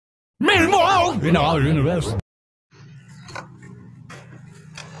Meanwhile, in our universe.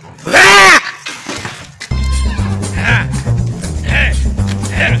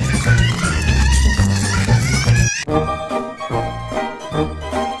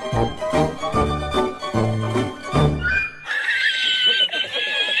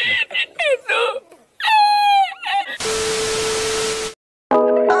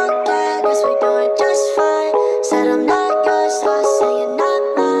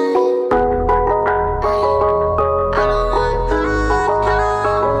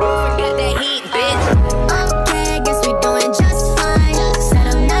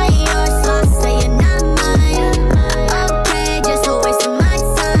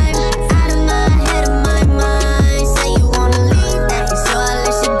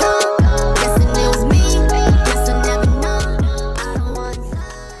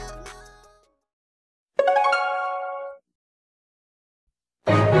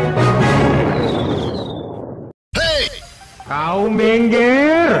 Kau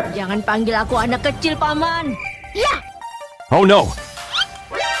minggir! Jangan panggil aku anak kecil, Paman. Ya! Oh no!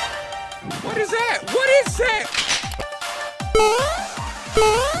 What is that? What is that?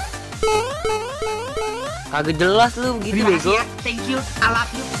 Kagak jelas lu begitu bego. Thank you, I love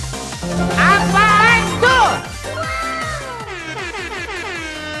you. Apaan tuh?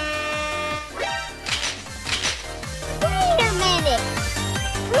 Wait a minute.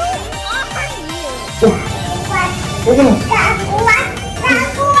 Who are you?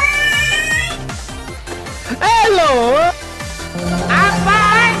 Halo!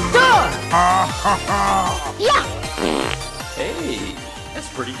 Apaan tuh? Ya! Hey, that's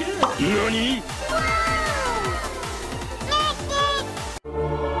pretty good. Nani?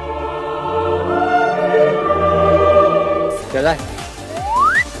 Jalan.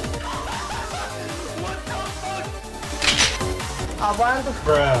 Apaan tuh?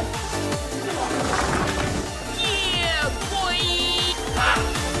 Bruh.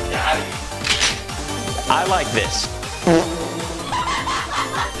 I like this.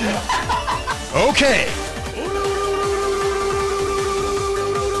 Okay.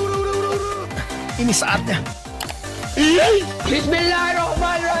 Ini saatnya.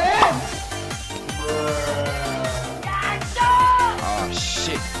 Bismillahirrahmanirrahim! Oh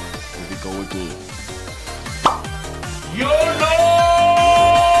shit. Here we go again. YOLO!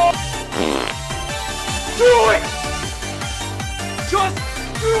 Do it! Just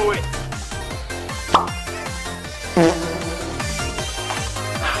do it!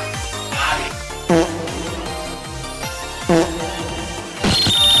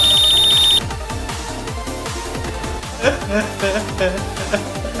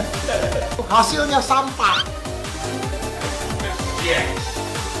 Hasilnya sampah.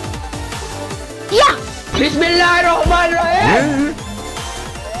 Ya! Bismillahirrahmanirrahim!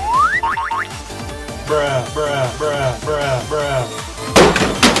 Bruh.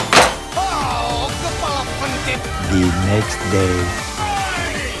 The next day.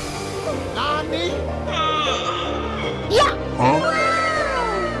 Nani? Ya! Huh?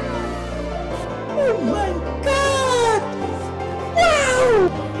 Oh my God!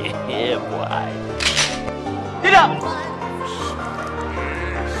 Wow! Yeah, boy. Tidak!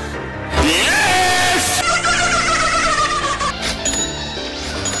 Yes!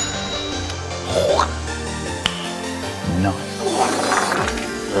 No.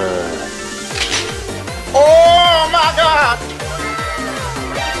 Oh my God!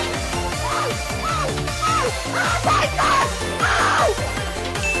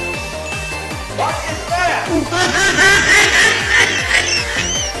 What is that?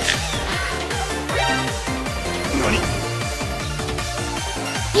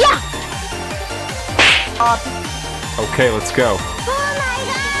 Ya! Okay, let's go.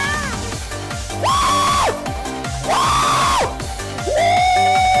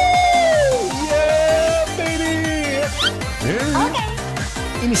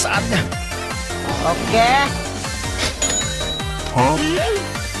 Ini saatnya. Oke. Huh?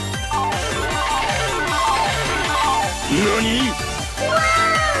 Nani?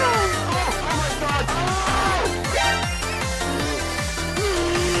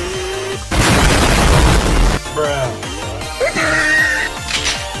 Bruh.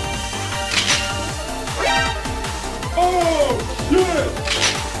 Oh, shit!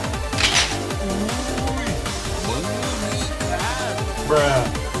 Bruh.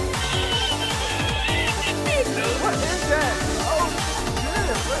 What is that? Oh,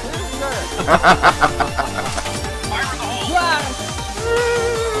 shit! What is that?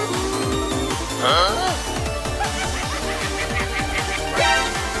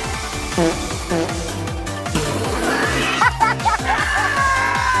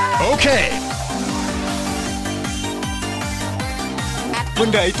 Oke.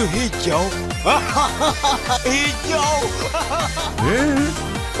 Benda itu hijau. Hijau.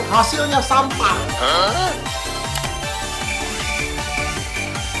 Hasilnya sampah.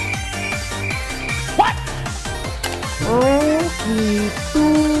 Oh gitu.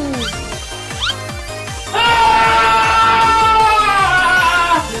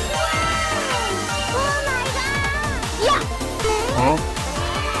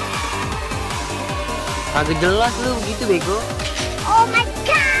 Agak jelas lu begitu bego. Oh my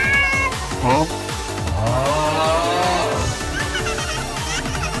god.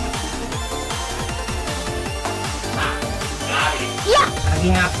 Ya. Lagi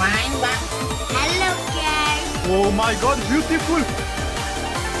ngapain, Bang? Hello guys. Oh my god, beautiful.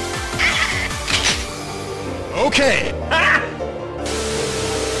 Oke.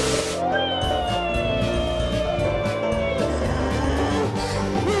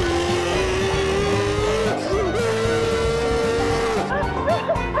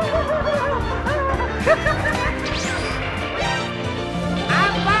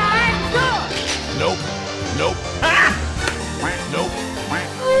 Apaan tuh? Nope. Nope. Nope.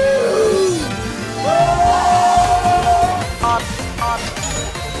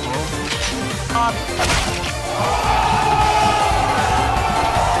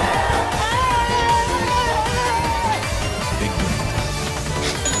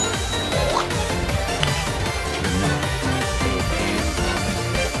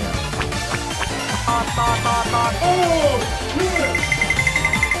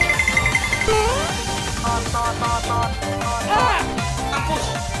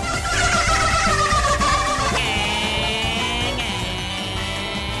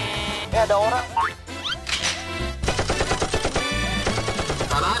 Ada orang.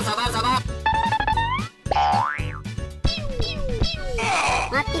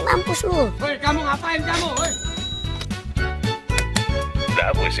 Mati mampus lu. Woi, kamu ngapain kamu? Woi.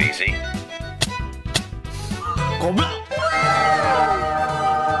 That was easy.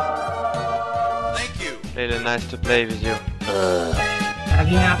 Thank you. Really nice to play with you.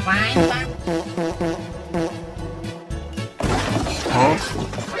 Lagi ngapain, Bang?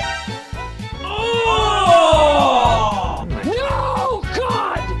 No,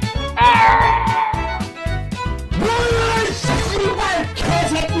 God!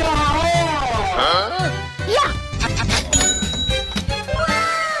 Ya.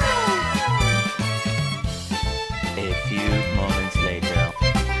 A few moments later.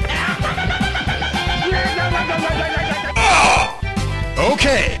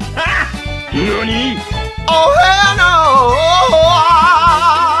 Okay. NANI? Oh hell no!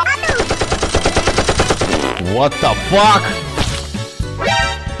 What the fuck?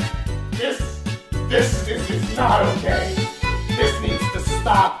 This is not okay. This needs to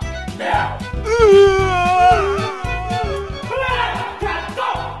stop now.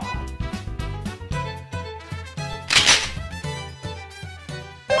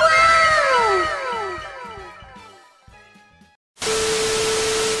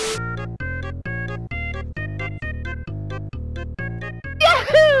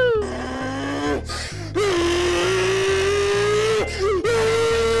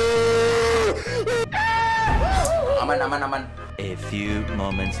 Aman. A few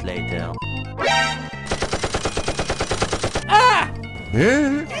moments later.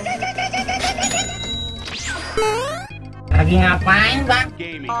 Lagi ngapain, Bang?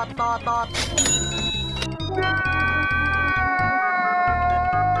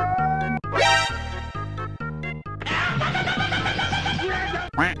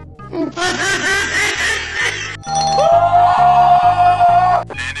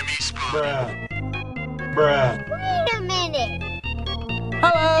 Bruh. Wait a minute.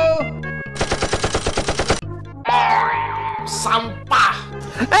 Sampah.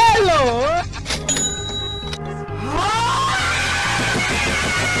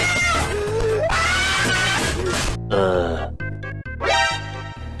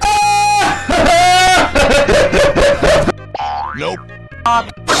 Nope.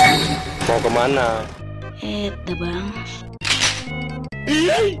 Mau kemana? Bang.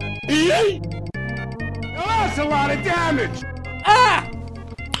 That's a lot of damage.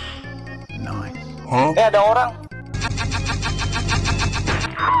 Ada orang.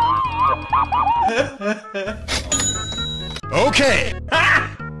 Okay.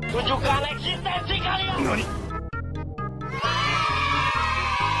 Tunjukkan eksistensi kalian.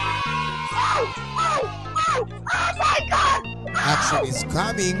 Oh my god! Action is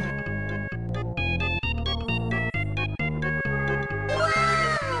coming.